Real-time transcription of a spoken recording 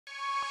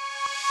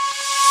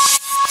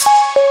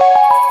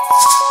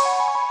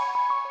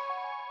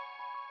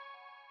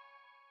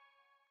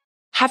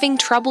Having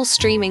trouble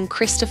streaming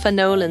Christopher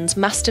Nolan's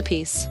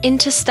masterpiece,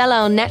 Interstellar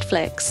on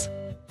Netflix?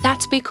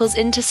 That's because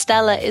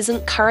Interstellar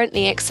isn't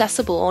currently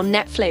accessible on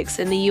Netflix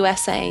in the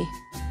USA.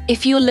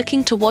 If you're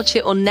looking to watch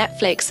it on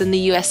Netflix in the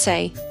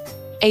USA,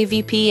 a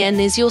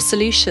VPN is your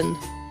solution.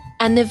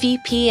 And the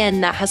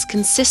VPN that has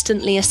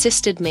consistently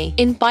assisted me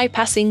in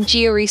bypassing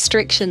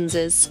geo-restrictions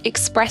is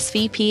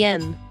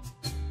ExpressVPN.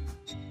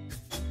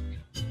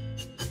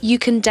 You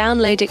can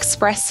download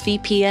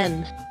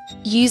ExpressVPN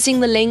using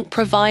the link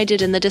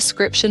provided in the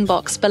description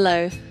box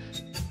below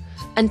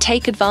and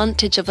take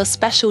advantage of a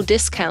special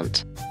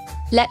discount.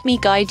 Let me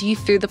guide you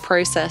through the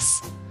process,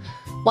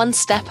 one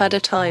step at a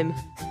time.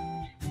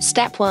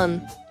 Step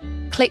 1.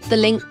 Click the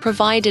link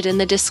provided in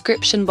the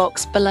description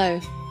box below,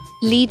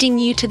 leading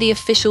you to the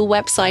official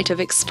website of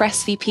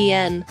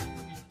ExpressVPN.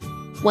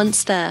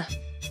 Once there,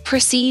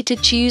 proceed to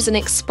choose an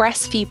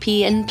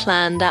ExpressVPN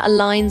plan that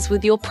aligns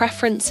with your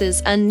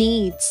preferences and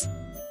needs.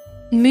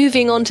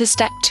 Moving on to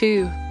Step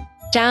 2.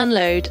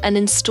 Download and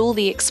install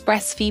the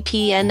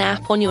ExpressVPN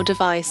app on your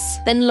device,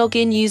 then log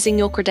in using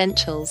your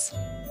credentials.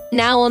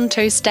 Now on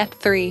to Step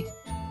 3.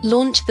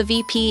 Launch the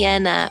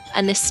VPN app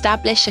and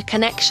establish a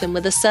connection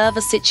with a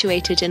server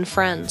situated in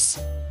France.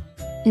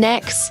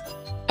 Next,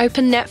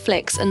 open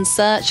Netflix and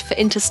search for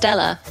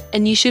Interstellar,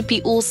 and you should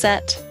be all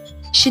set.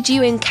 Should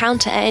you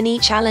encounter any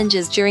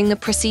challenges during the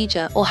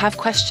procedure or have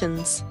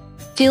questions,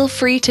 feel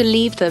free to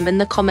leave them in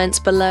the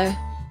comments below,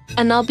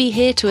 and I'll be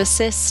here to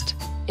assist.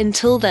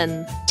 Until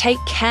then,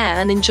 take care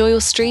and enjoy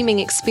your streaming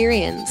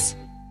experience.